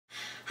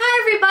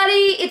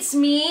everybody, it's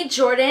me,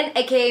 Jordan,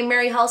 aka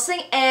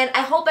MaryHelsing, and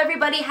I hope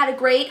everybody had a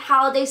great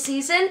holiday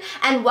season,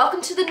 and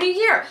welcome to the new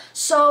year.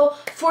 So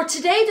for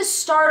today, to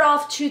start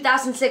off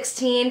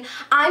 2016,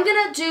 I'm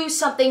gonna do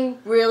something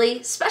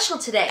really special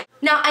today.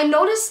 Now, I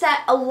noticed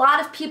that a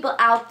lot of people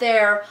out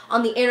there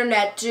on the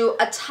internet do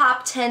a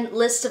top 10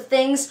 list of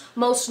things,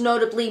 most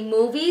notably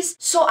movies.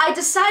 So I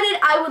decided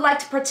I would like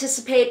to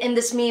participate in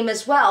this meme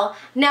as well.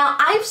 Now,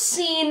 I've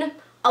seen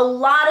a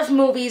lot of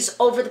movies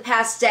over the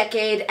past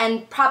decade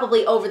and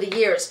probably over the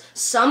years.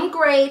 Some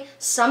great,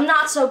 some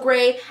not so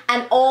great,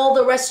 and all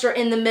the rest are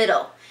in the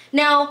middle.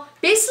 Now,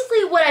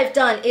 basically what I've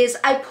done is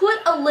I put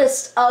a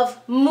list of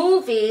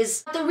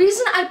movies. The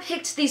reason I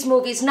picked these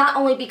movies, not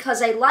only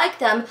because I like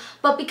them,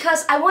 but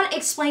because I want to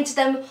explain to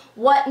them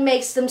what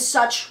makes them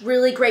such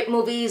really great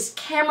movies,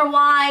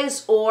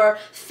 camera-wise or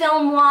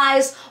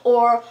film-wise,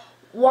 or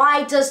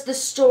why does the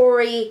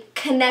story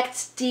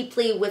connect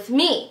deeply with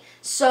me.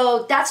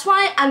 So that's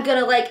why I'm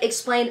gonna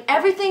explain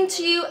everything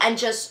to you and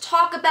just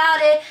talk about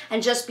it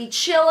and just be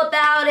chill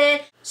about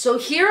it. So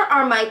here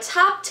are my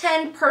top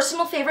 10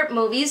 personal favorite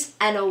movies,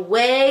 and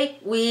away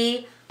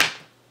we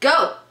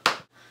go.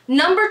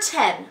 Number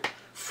 10,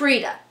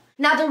 Frida.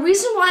 Now, the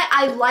reason why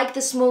I like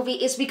this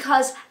movie is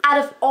because out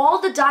of all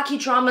the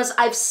docudramas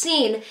I've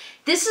seen,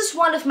 this is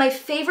one of my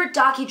favorite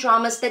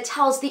docudramas that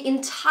tells the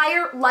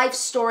entire life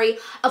story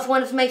of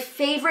one of my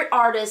favorite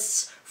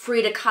artists,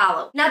 Frida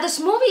Kahlo. Now, this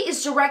movie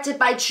is directed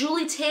by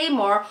Julie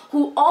Taymor,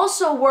 who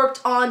also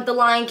worked on The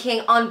Lion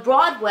King on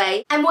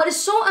Broadway. And what is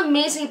so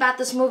amazing about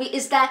this movie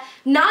is that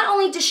not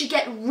only does she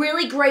get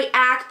really great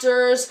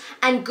actors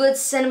and good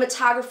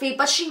cinematography,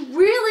 but she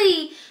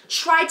really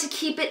tried to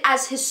keep it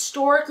as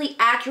historically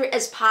accurate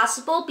as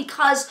possible,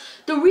 because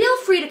the real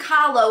Frida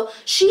Kahlo,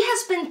 she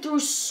has been through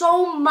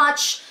so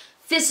much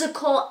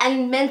physical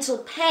and mental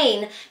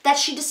pain that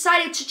she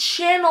decided to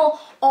channel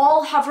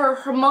all of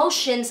her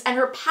emotions and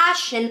her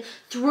passion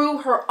through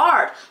her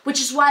art,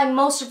 which is why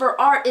most of her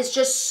art is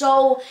just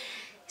so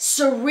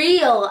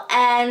surreal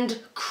and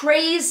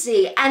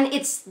crazy, and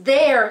it's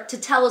there to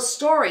tell a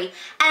story.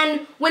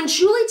 And when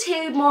Julie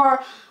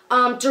Taymor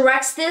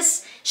directs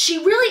this, she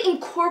really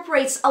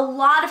incorporates a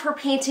lot of her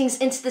paintings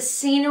into the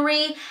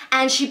scenery,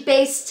 and she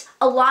based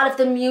a lot of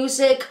the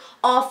music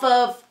off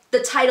of the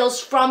titles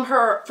from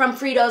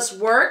Frida's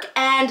work.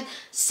 And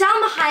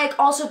Salma Hayek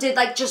also did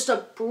just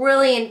a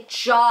brilliant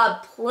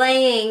job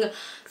playing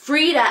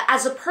Frida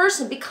as a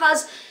person,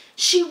 because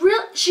she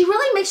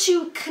really makes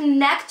you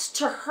connect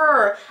to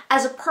her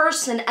as a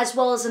person as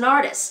well as an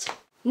artist.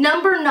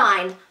 Number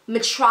 9,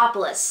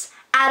 Metropolis.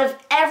 Out of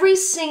every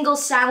single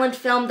silent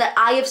film that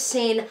I have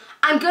seen,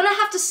 I'm gonna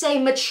have to say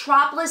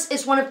Metropolis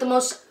is one of the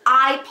most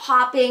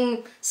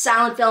eye-popping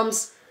silent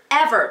films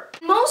ever.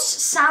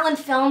 Most silent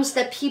films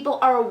that people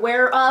are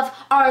aware of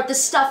are the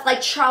stuff like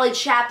Charlie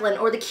Chaplin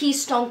or the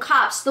Keystone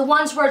Cops, the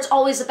ones where it's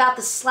always about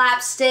the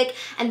slapstick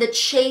and the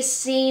chase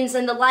scenes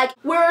and the like.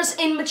 Whereas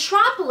in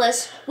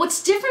Metropolis,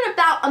 what's different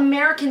about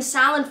American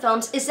silent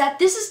films is that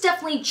this is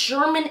definitely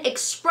German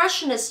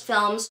expressionist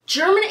films.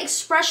 German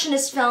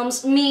expressionist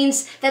films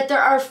means that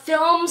there are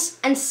films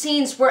and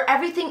scenes where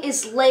everything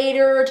is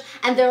layered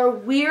and there are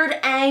weird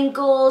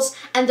angles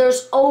and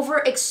there's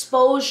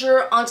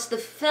overexposure onto the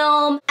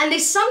film. And they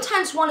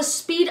sometimes want to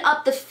speed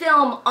up the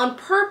film on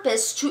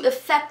purpose to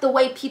affect the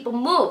way people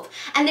move.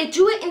 And they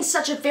do it in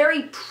such a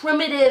very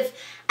primitive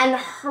and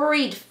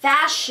hurried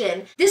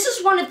fashion. This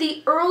is one of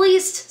the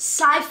earliest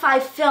sci-fi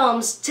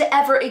films to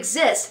ever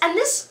exist. And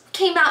this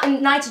came out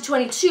in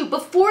 1922,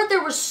 before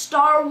there was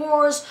Star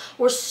Wars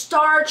or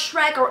Star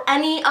Trek or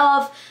any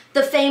of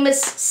the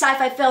famous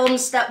sci-fi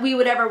films that we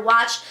would ever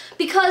watch,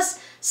 because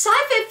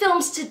sci-fi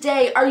films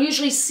today are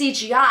usually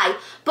CGI,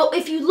 but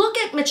if you look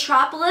at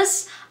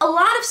Metropolis, a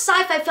lot of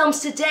sci-fi films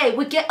today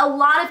would get a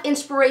lot of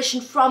inspiration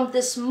from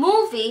this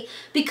movie,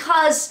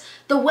 because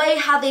the way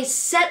how they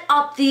set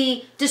up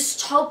the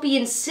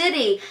dystopian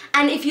city,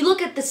 and if you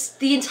look at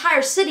the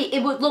entire city,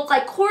 it would look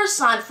like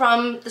Coruscant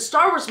from the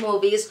Star Wars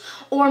movies,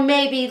 or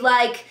maybe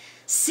like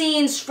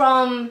scenes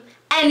from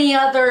any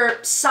other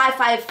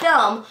sci-fi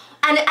film.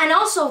 And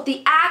also,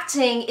 the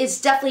acting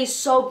is definitely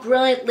so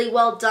brilliantly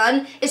well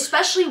done,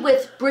 especially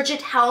with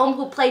Bridget Helm,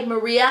 who played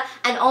Maria,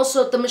 and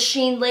also the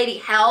Machine Lady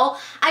Hell.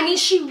 I mean,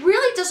 she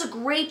really does a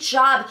great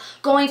job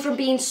going from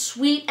being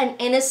sweet and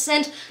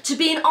innocent to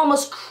being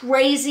almost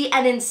crazy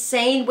and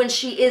insane when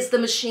she is the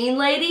Machine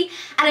Lady.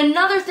 And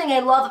another thing I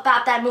love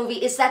about that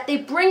movie is that they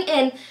bring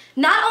in,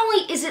 not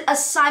only is it a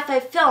sci-fi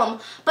film,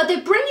 but they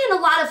bring in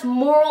a lot of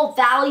moral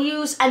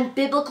values and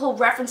biblical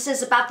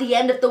references about the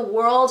end of the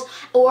world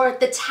or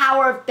the Tower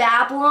of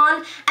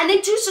Babylon, and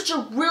they do such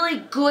a really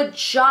good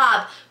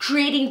job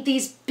creating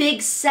these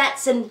big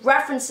sets and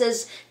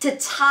references to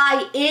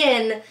tie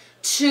in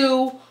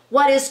to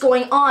what is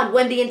going on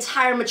when the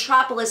entire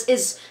metropolis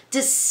is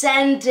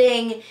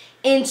descending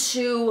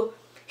into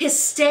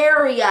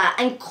hysteria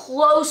and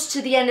close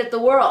to the end of the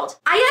world.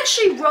 I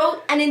actually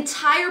wrote an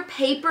entire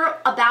paper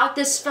about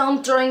this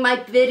film during my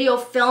video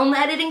film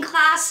editing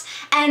class,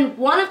 and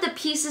one of the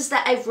pieces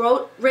that I've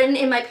written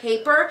in my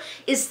paper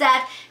is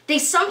that they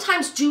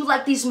sometimes do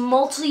like these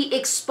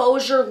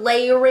multi-exposure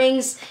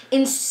layerings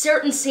in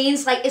certain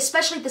scenes, like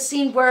especially the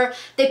scene where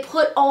they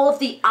put all of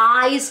the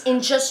eyes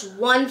in just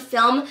one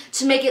film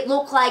to make it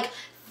look like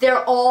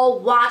they're all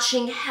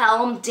watching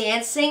Helm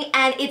dancing,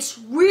 and it's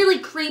really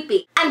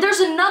creepy. And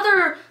there's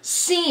another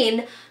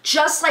scene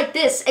just like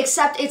this,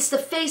 except it's the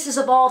faces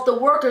of all of the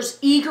workers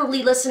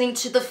eagerly listening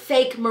to the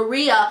fake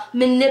Maria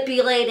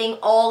manipulating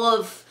all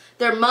of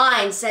their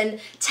minds and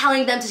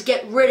telling them to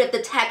get rid of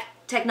the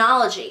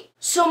technology.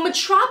 So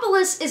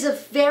Metropolis is a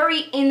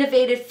very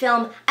innovative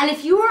film, and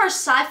if you are a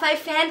sci-fi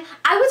fan,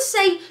 I would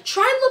say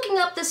try looking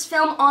up this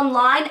film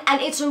online,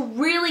 and it's a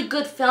really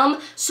good film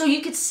so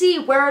you could see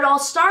where it all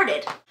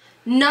started.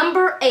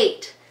 Number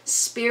 8,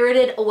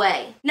 Spirited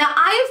Away. Now,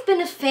 I have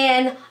been a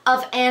fan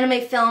of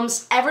anime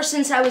films ever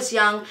since I was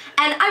young,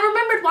 and I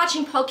remembered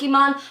watching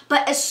Pokemon,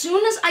 but as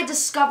soon as I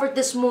discovered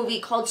this movie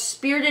called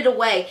Spirited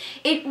Away,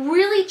 it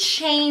really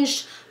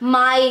changed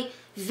my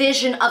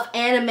vision of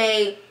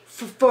anime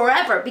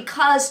forever,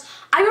 because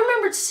I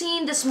remembered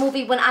seeing this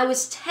movie when I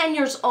was 10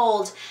 years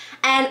old,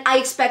 and I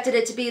expected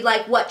it to be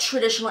like what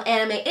traditional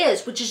anime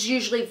is, which is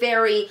usually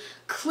very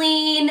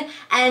clean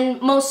and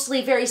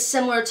mostly very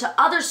similar to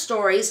other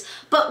stories.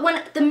 But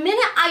the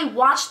minute I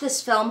watched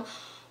this film,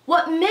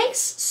 what makes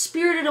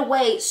Spirited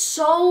Away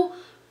so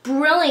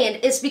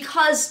brilliant is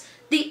because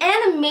the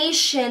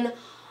animation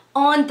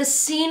on the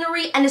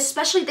scenery and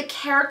especially the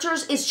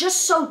characters is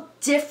just so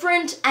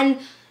different and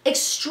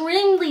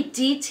extremely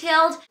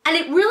detailed, and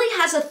it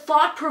really has a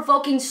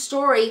thought-provoking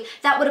story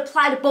that would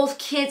apply to both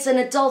kids and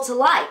adults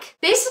alike.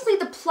 Basically,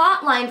 the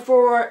plot line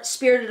for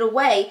Spirited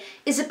Away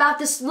is about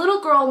this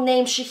little girl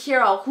named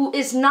Chihiro who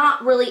is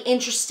not really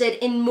interested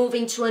in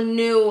moving to a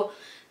new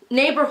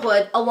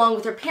neighborhood along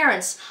with her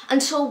parents,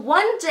 until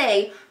one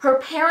day her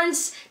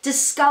parents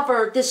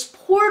discover this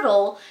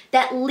portal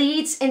that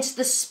leads into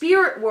the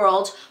spirit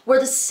world, where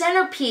the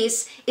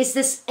centerpiece is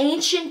this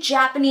ancient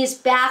Japanese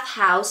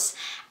bathhouse,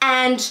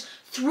 and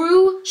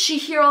through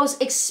Chihiro's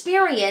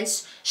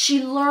experience,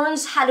 she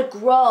learns how to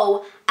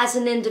grow as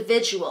an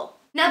individual.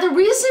 Now, the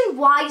reason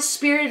why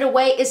Spirited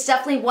Away is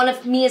definitely one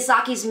of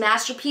Miyazaki's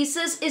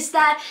masterpieces is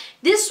that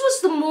this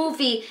was the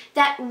movie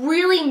that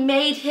really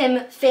made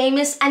him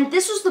famous, and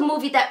this was the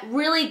movie that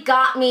really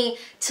got me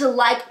to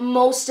like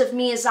most of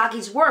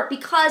Miyazaki's work,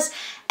 because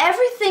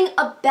everything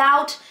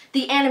about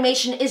the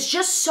animation is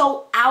just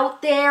so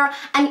out there,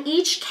 and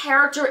each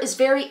character is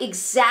very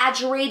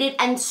exaggerated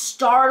and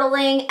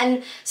startling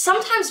and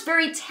sometimes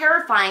very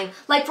terrifying.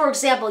 Like, for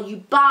example,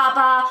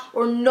 Yubaba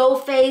or No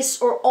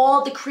Face or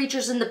all the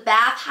creatures in the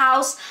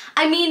bathhouse.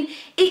 I mean,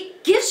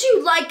 it gives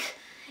you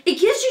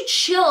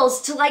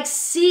chills to like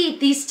see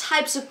these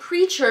types of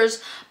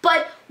creatures,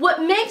 but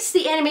what makes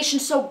the animation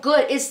so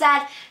good is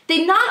that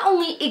they not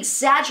only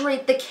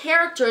exaggerate the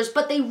characters,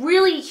 but they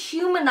really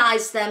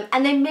humanize them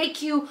and they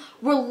make you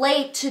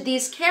relate to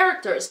these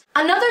characters.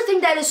 Another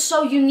thing that is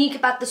so unique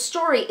about the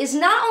story is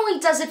not only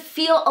does it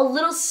feel a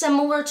little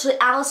similar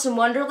to Alice in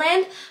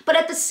Wonderland, but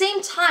at the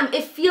same time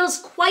it feels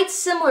quite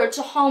similar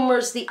to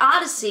Homer's The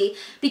Odyssey,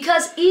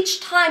 because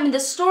each time in the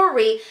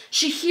story,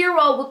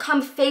 Chihiro will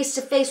come face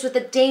to face with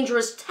a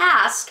dangerous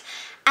task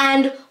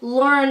and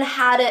learn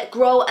how to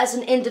grow as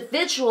an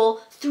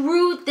individual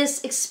through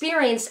this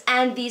experience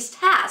and these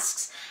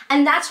tasks.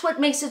 And that's what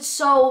makes it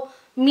so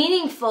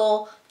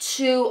meaningful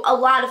to a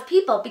lot of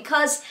people,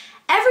 because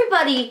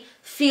everybody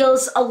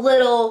feels a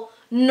little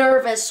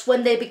nervous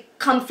when they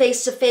come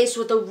face to face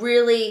with a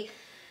really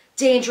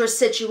dangerous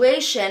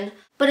situation.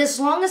 But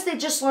as long as they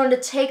just learn to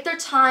take their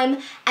time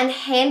and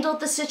handle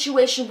the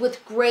situation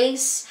with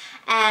grace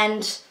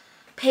and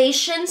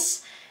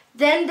patience,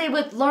 then they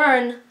would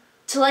learn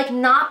to like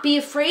not be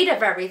afraid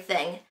of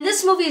everything.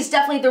 This movie is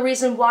definitely the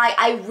reason why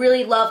I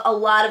really love a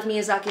lot of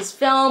Miyazaki's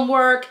film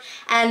work,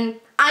 and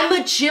I'm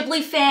a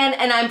Ghibli fan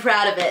and I'm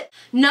proud of it.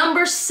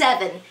 Number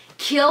 7,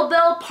 Kill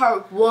Bill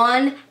Part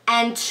 1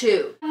 and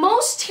 2.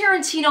 Most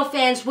Tarantino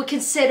fans would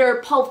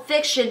consider Pulp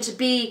Fiction to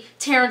be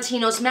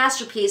Tarantino's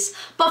masterpiece,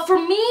 but for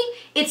me,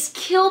 it's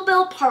Kill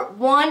Bill Part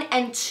 1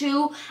 and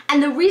 2,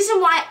 and the reason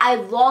why I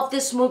love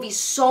this movie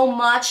so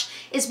much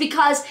is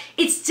because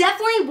it's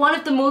definitely one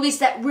of the movies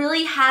that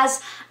really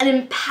has an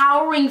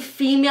empowering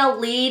female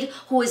lead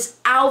who is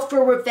out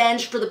for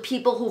revenge for the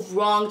people who've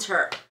wronged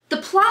her. The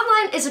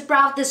plotline is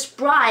about this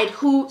bride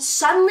who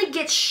suddenly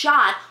gets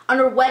shot on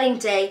her wedding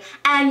day,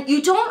 and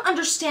you don't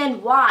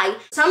understand why.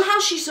 Somehow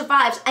she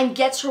survives and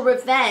gets her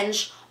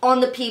revenge on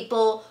the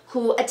people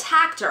who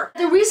attacked her.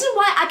 The reason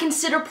why I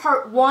consider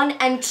Part 1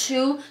 and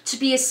 2 to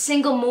be a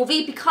single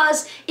movie,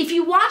 because if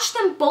you watch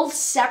them both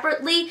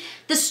separately,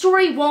 the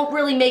story won't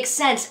really make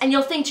sense and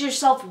you'll think to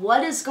yourself,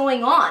 what is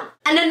going on?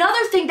 And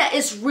another thing that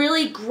is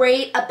really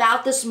great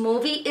about this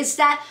movie is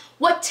that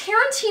What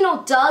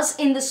Tarantino does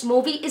in this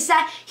movie is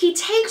that he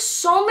takes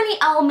so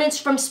many elements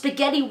from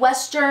spaghetti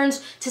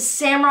westerns to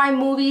samurai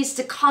movies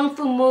to kung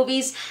fu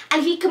movies,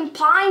 and he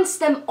combines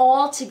them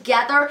all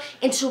together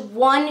into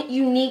one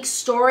unique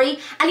story,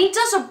 and he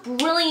does a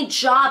brilliant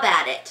job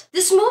at it.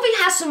 This movie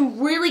has some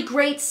really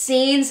great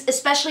scenes,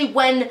 especially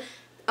when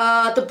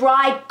the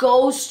bride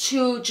goes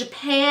to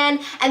Japan,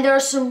 and there are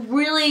some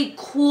really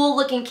cool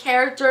looking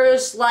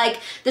characters like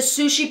the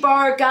sushi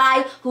bar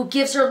guy who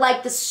gives her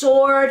like the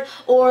sword,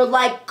 or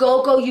like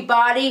Gogo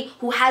Yubari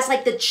who has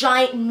like the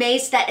giant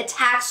mace that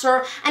attacks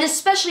her, and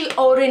especially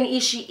Oden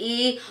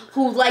Ishii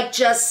who like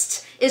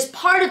just is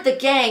part of the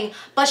gang,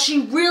 but she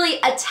really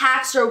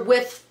attacks her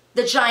with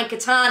the giant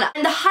katana.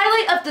 And the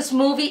highlight of this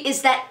movie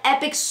is that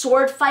epic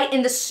sword fight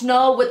in the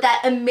snow with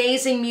that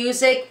amazing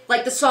music,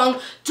 like the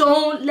song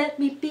Don't Let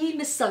Me Be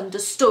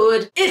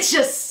Misunderstood. It's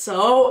just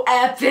so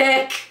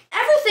epic.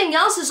 Everything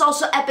else is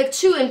also epic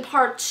too in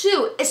part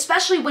 2,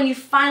 especially when you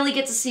finally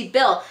get to see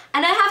Bill.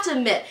 And I have to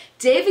admit,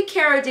 David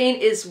Carradine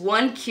is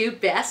one cute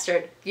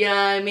bastard. You know what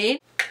I mean?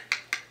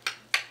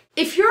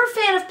 If you're a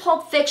fan of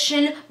Pulp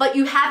Fiction, but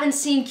you haven't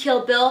seen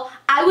Kill Bill,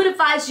 I would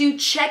advise you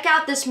check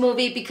out this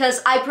movie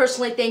because I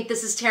personally think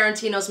this is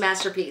Tarantino's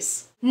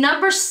masterpiece.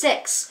 Number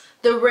 6,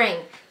 The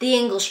Ring, the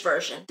English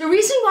version. The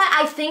reason why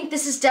I think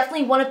this is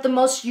definitely one of the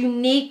most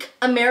unique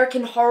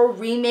American horror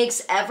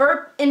remakes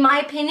ever, in my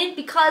opinion,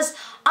 because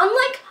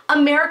unlike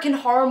American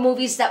horror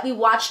movies that we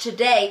watch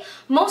today,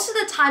 most of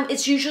the time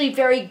it's usually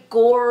very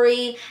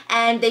gory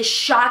and they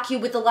shock you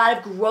with a lot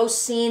of gross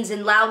scenes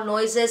and loud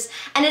noises,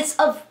 and it's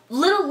a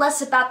little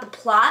less about the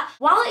plot.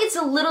 While it's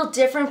a little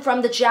different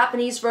from the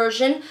Japanese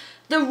version,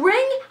 The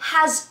Ring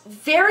has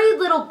very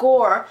little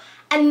gore,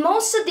 and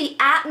most of the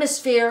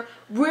atmosphere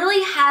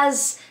really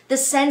has the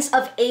sense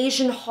of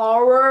Asian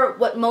horror,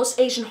 what most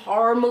Asian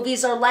horror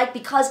movies are like,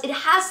 because it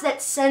has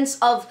that sense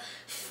of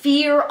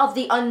fear of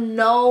the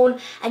unknown,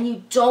 and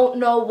you don't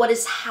know what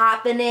is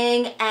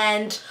happening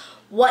and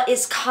what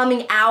is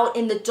coming out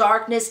in the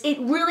darkness. It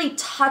really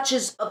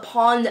touches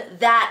upon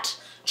that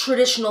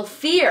traditional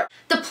fear.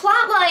 The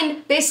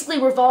plotline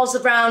basically revolves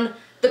around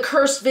the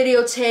cursed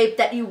videotape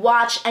that you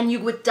watch and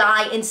you would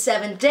die in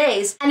 7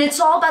 days, and it's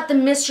all about the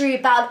mystery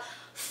about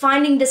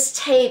finding this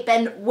tape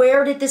and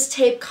where did this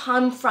tape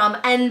come from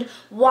and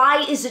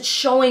why is it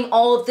showing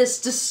all of this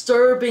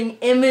disturbing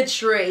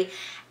imagery.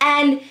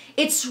 And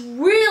it's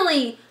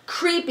really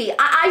creepy.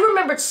 I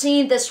remembered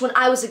seeing this when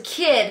I was a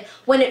kid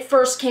when it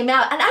first came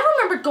out, and I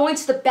remember going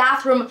to the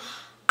bathroom,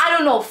 I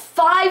don't know,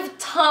 5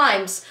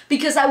 times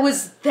because I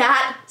was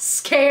that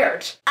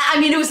scared. I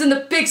mean, it was in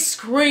the big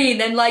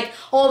screen and like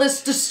all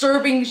this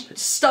disturbing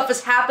stuff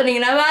is happening,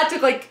 and I had to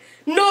like,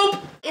 nope.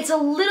 It's a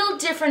little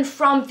different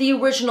from the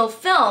original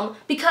film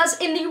because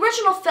in the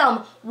original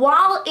film,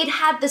 while it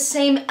had the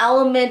same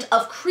element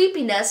of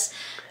creepiness,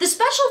 the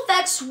special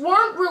effects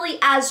weren't really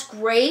as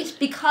great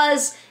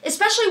because,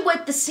 especially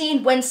with the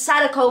scene when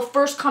Sadako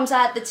first comes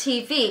out of the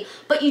TV,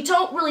 but you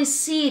don't really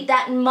see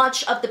that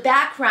much of the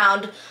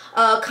background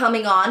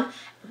coming on.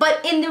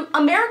 But in the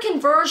American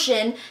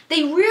version,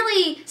 they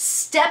really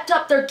stepped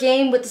up their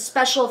game with the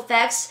special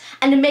effects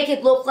and to make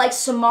it look like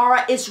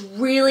Samara is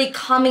really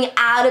coming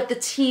out of the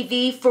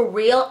TV for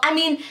real. I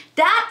mean,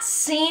 that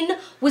scene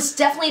was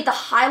definitely the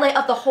highlight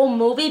of the whole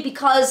movie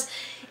because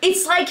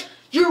it's like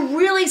you're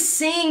really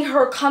seeing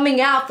her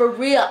coming out for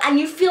real and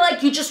you feel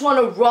like you just want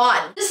to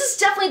run. This is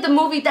definitely the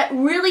movie that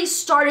really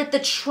started the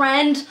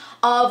trend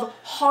of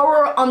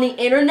horror on the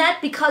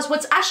internet, because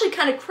what's actually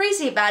kind of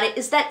crazy about it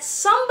is that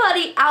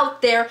somebody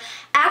out there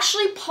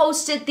actually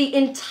posted the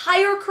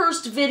entire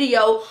cursed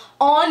video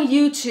on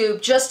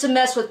YouTube just to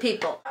mess with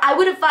people. I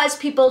would advise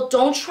people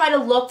don't try to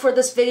look for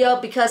this video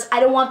because I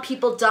don't want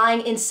people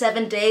dying in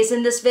 7 days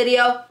in this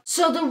video.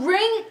 So The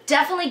Ring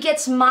definitely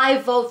gets my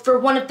vote for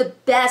one of the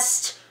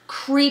best,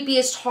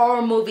 creepiest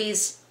horror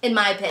movies in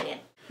my opinion.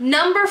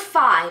 Number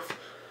 5,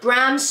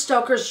 Bram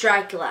Stoker's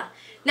Dracula.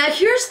 Now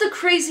here's the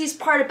craziest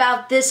part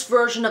about this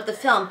version of the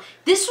film.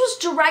 This was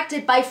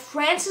directed by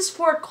Francis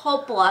Ford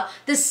Coppola,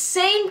 the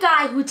same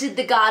guy who did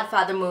the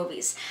Godfather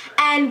movies.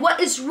 And what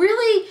is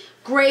really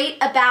great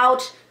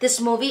about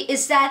this movie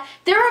is that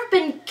there have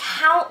been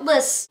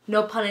countless,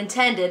 no pun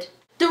intended.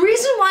 The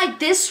reason why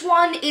this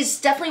one is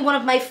definitely one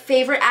of my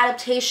favorite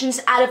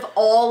adaptations out of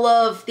all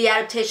of the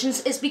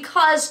adaptations is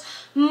because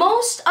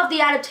most of the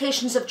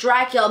adaptations of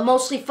Dracula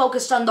mostly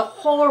focused on the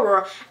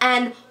horror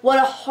and what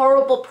a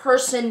horrible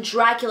person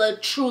Dracula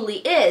truly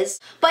is.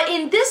 But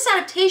in this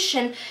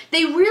adaptation,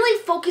 they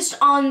really focused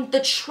on the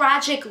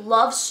tragic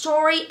love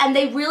story and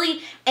they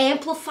really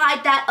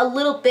amplified that a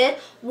little bit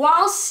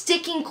while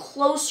sticking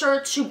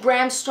closer to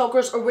Bram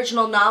Stoker's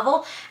original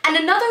novel. And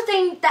another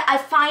thing that I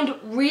find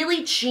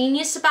really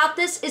genius about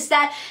this is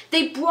that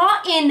they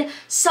brought in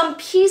some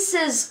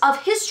pieces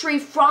of history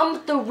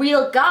from the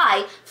real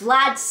guy,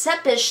 Vlad Tepes,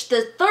 Shepish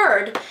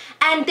III,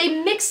 and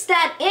they mixed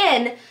that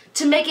in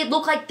to make it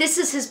look like this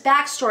is his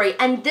backstory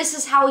and this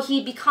is how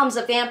he becomes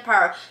a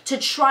vampire to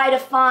try to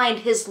find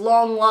his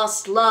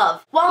long-lost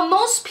love. While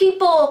most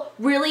people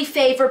really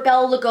favor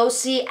Bela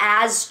Lugosi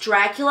as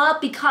Dracula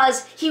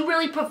because he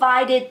really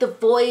provided the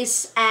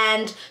voice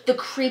and the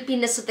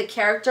creepiness of the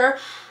character,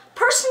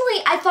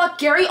 personally, I thought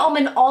Gary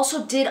Oldman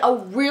also did a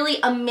really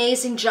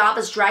amazing job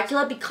as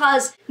Dracula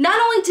because not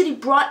only did he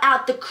brought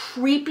out the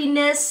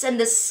creepiness and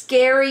the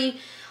scary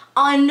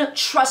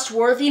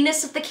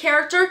untrustworthiness of the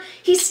character,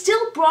 he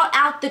still brought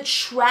out the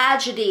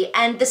tragedy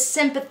and the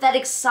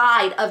sympathetic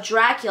side of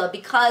Dracula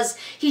because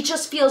he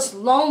just feels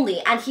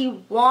lonely and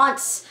he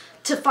wants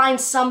to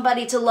find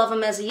somebody to love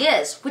him as he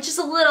is, which is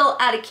a little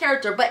out of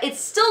character, but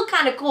it's still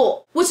kind of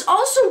cool. What's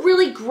also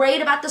really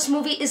great about this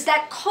movie is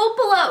that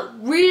Coppola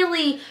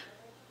really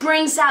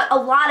brings out a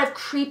lot of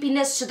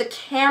creepiness to the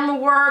camera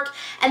work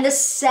and the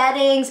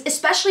settings,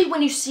 especially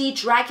when you see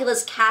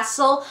Dracula's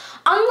castle.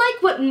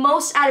 Unlike what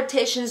most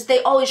adaptations,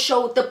 they always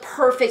show the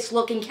perfect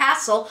looking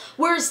castle,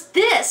 whereas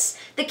this,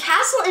 the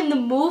castle in the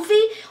movie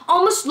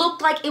almost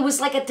looked like it was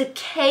like a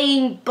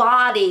decaying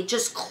body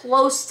just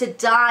close to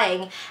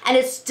dying, and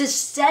it's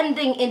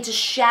descending into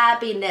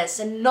shabbiness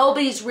and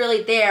nobody's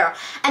really there.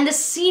 And the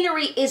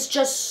scenery is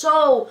just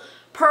so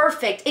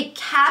perfect. It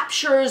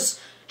captures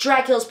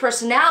Dracula's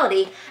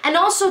personality, and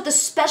also the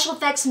special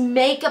effects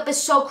makeup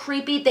is so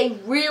creepy. They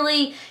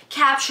really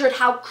captured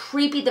how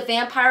creepy the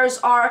vampires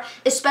are,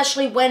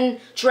 especially when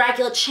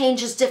Dracula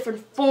changes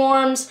different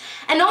forms.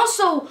 And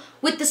also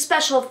with the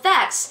special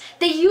effects,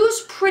 they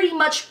use pretty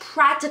much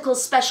practical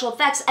special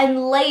effects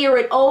and layer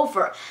it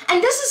over.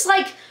 And this is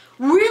like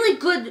really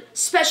good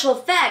special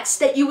effects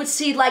that you would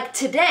see like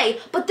today,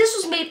 but this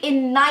was made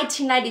in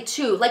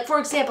 1992. Like, for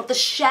example, the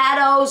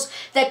shadows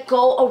that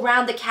go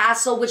around the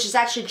castle, which is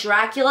actually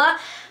Dracula.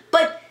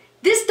 But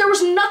there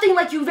was nothing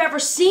like you've ever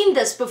seen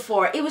this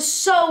before. It was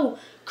so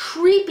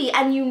creepy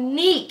and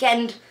unique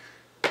and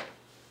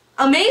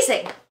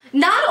amazing.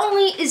 Not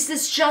only is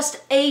this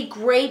just a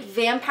great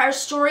vampire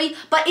story,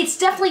 but it's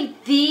definitely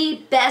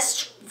the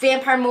best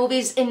vampire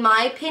movies in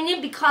my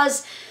opinion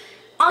because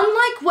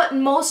unlike what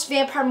most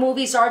vampire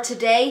movies are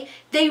today,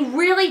 they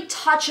really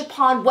touch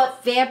upon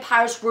what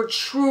vampires were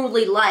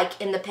truly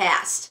like in the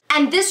past.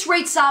 And this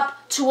rates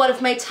up to one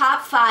of my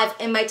top 5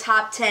 in my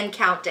top 10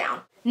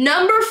 countdown.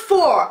 Number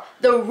 4,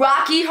 The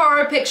Rocky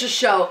Horror Picture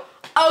Show.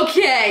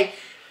 Okay,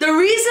 the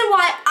reason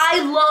why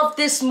I love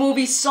this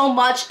movie so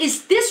much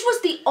is this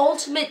was the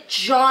ultimate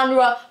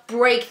genre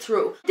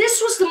breakthrough.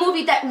 This was the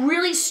movie that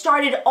really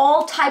started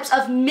all types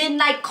of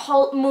midnight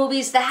cult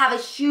movies that have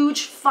a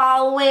huge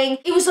following.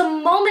 It was a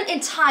moment in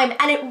time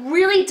and it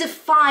really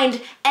defined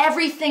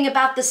everything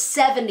about the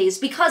 70s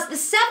because the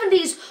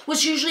 70s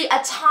was usually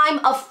a time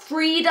of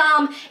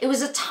freedom. It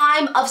was a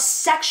time of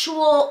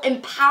sexual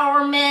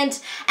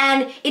empowerment,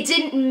 and it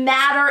didn't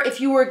matter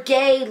if you were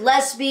gay,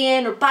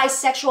 lesbian, or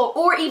bisexual,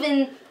 or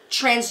even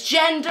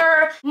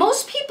transgender.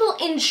 Most people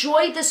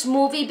enjoy this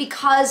movie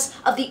because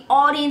of the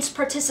audience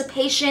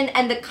participation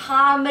and the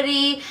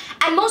comedy,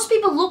 and most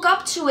people look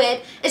up to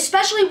it,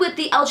 especially with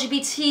the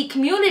LGBT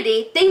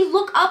community. They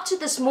look up to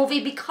this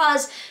movie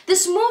because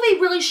this movie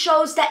really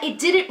shows that it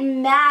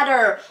didn't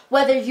matter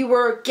whether you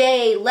were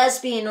gay,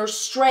 lesbian, or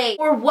straight,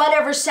 or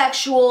whatever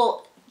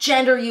sexual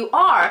gender you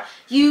are.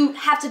 You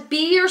have to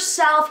be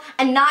yourself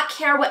and not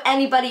care what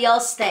anybody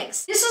else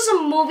thinks. This is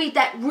a movie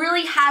that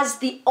really has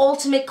the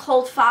ultimate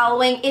cult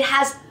following. It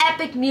has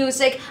epic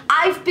music.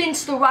 I've been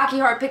to the Rocky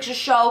Horror Picture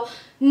Show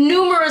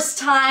numerous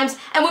times,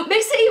 and what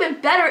makes it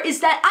even better is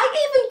that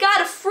I even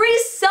got a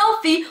free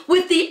selfie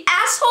with the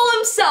asshole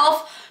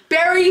himself,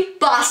 Barry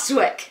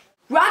Bostwick.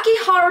 Rocky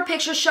Horror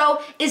Picture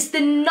Show is the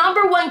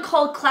 #1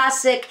 cult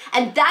classic,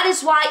 and that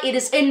is why it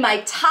is in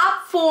my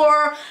top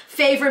 4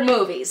 favorite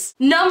movies.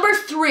 Number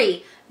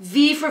 3,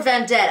 V for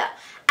Vendetta.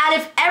 Out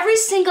of every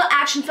single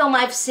action film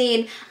I've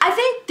seen, I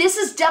think this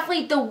is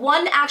definitely the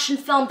one action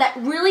film that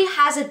really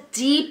has a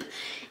deep,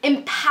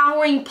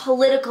 empowering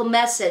political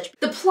message.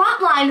 The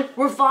plotline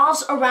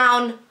revolves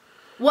around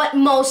what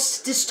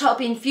most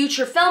dystopian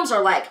future films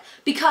are like,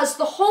 because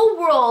the whole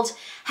world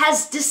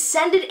has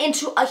descended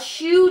into a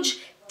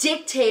huge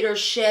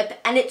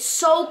dictatorship, and it's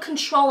so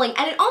controlling,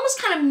 and it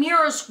almost kind of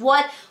mirrors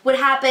what would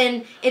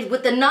happen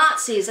with the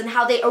Nazis and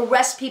how they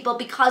arrest people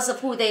because of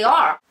who they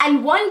are.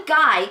 And one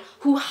guy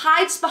who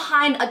hides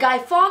behind a Guy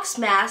Fawkes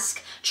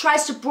mask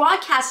tries to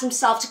broadcast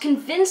himself to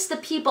convince the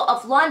people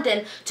of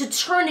London to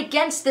turn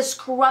against this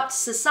corrupt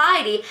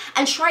society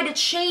and try to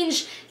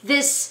change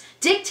this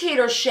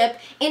dictatorship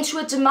into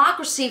a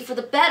democracy for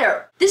the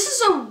better. This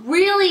is a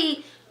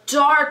really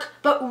dark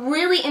but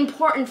really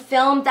important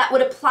film that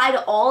would apply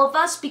to all of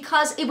us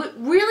because it would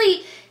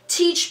really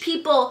teach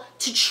people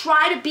to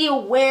try to be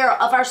aware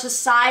of our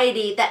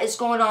society that is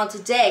going on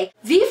today.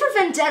 V for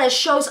Vendetta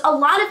shows a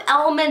lot of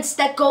elements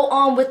that go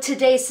on with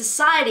today's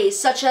society,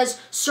 such as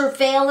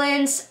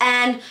surveillance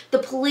and the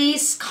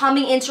police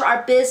coming into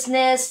our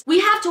business. We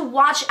have to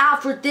watch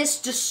out for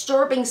this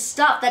disturbing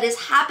stuff that is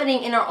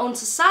happening in our own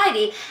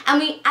society,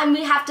 and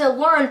we have to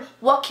learn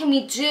what can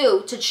we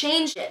do to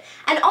change it.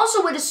 And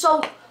also what is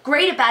so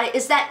great about it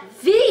is that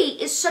V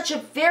is such a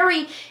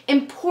very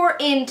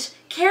important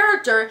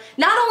character.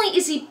 Not only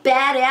is he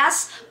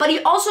badass, but he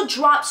also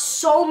drops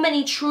so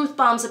many truth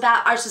bombs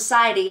about our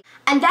society.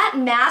 And that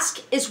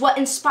mask is what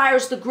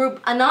inspires the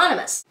group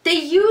Anonymous. They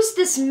use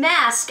this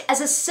mask as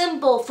a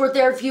symbol for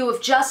their view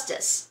of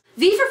justice.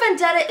 V for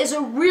Vendetta is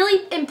a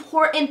really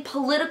important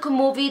political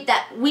movie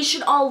that we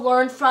should all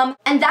learn from,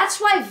 and that's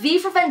why V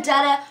for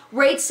Vendetta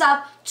rates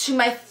up to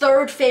my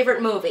third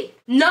favorite movie.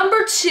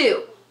 Number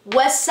 2,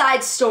 West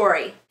Side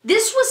Story.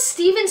 This was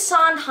Stephen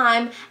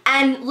Sondheim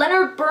and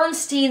Leonard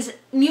Bernstein's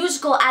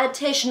musical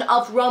adaptation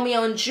of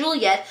Romeo and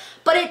Juliet,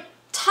 but it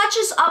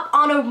touches up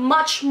on a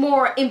much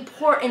more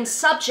important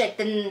subject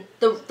than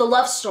the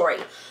love story.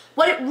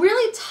 What it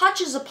really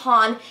touches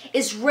upon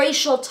is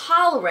racial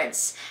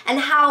tolerance and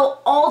how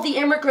all the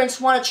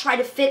immigrants want to try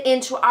to fit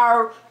into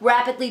our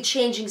rapidly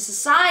changing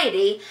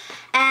society,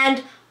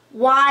 and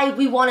why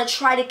we want to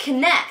try to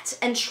connect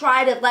and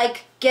try to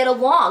get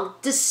along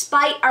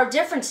despite our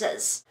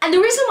differences. And the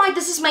reason why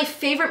this is my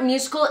favorite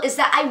musical is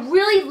that I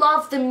really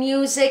love the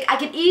music. I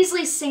could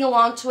easily sing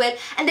along to it,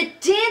 and the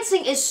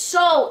dancing is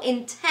so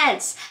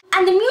intense.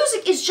 And the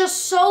music is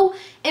just so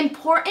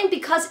important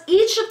because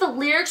each of the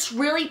lyrics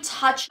really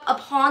touch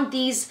upon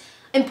these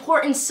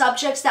important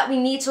subjects that we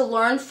need to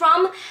learn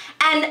from.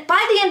 And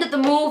by the end of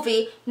the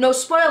movie, no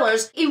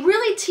spoilers, it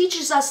really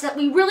teaches us that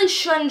we really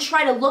shouldn't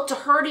try to look to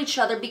hurt each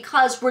other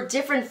because we're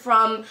different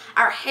from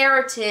our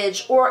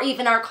heritage or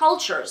even our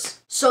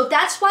cultures. So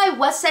that's why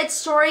West Side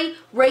Story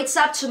rates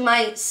up to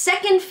my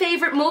second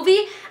favorite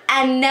movie.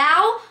 And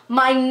now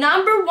my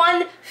number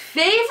 1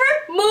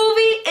 favorite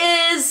movie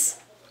is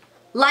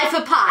Life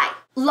of Pi.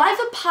 Life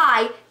of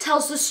Pi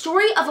tells the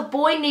story of a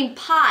boy named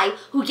Pi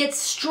who gets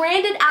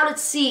stranded out at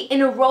sea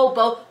in a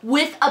rowboat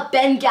with a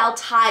Bengal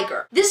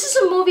tiger. This is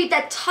a movie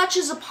that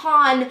touches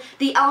upon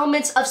the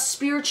elements of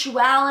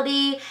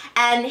spirituality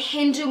and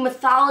Hindu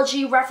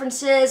mythology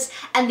references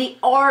and the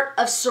art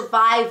of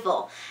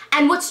survival.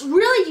 And what's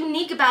really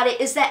unique about it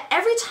is that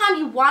every time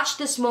you watch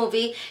this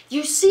movie,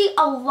 you see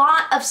a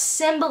lot of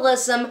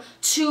symbolism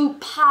to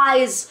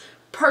Pi's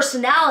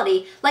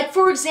personality. Like,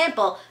 for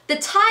example, the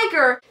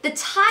tiger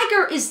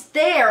is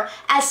there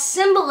as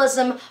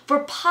symbolism for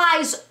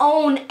Pi's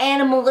own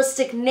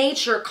animalistic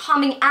nature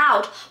coming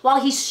out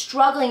while he's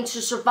struggling to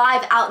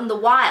survive out in the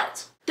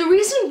wild. The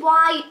reason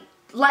why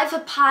Life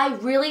of Pi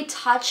really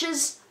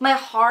touches my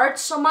heart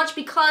so much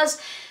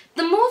because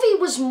the movie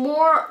was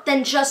more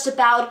than just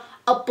about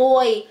a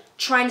boy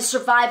trying to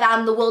survive out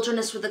in the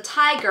wilderness with a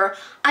tiger.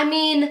 I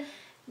mean,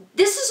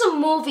 this is a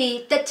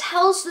movie that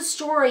tells the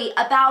story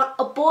about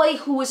a boy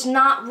who was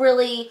not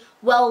really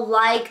well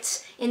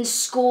liked in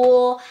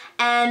school,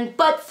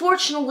 but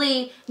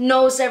fortunately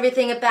knows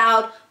everything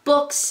about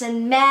books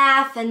and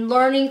math and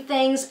learning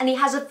things, and he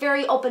has a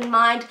very open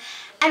mind.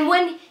 And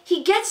when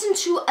he gets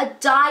into a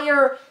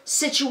dire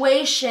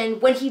situation,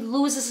 when he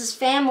loses his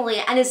family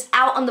and is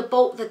out on the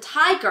boat with a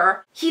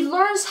tiger, he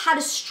learns how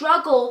to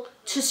struggle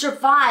to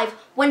survive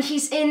when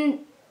he's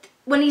in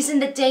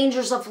the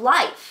dangers of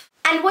life.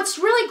 And what's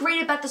really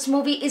great about this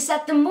movie is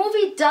that the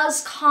movie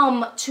does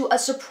come to a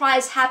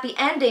surprise happy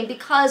ending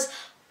because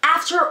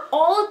after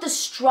all of the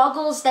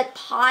struggles that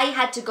Pi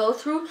had to go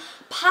through,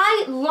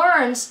 Pi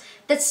learns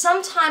that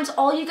sometimes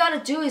all you gotta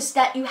do is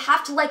that you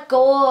have to let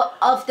go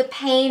of the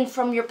pain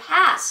from your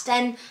past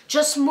and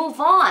just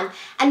move on.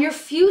 And your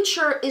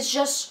future is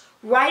just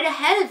right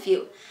ahead of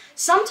you.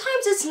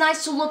 Sometimes it's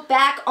nice to look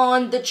back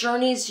on the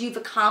journeys you've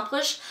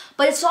accomplished,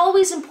 but it's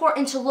always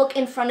important to look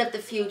in front of the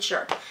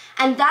future.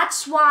 And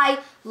that's why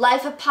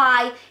Life of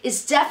Pi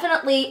is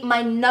definitely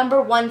my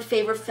number 1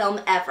 favorite film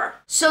ever.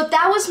 So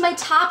that was my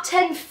top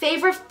 10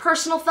 favorite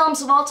personal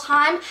films of all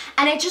time,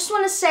 and I just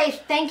want to say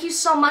thank you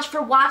so much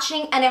for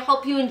watching, and I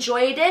hope you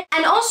enjoyed it.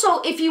 And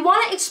also, if you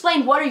want to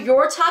explain what are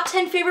your top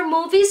 10 favorite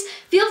movies,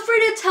 feel free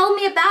to tell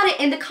me about it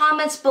in the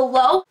comments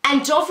below.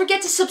 And don't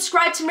forget to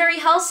subscribe to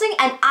MaryHelsing,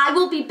 and I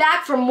will be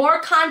back for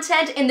more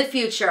content in the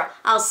future.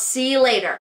 I'll see you later.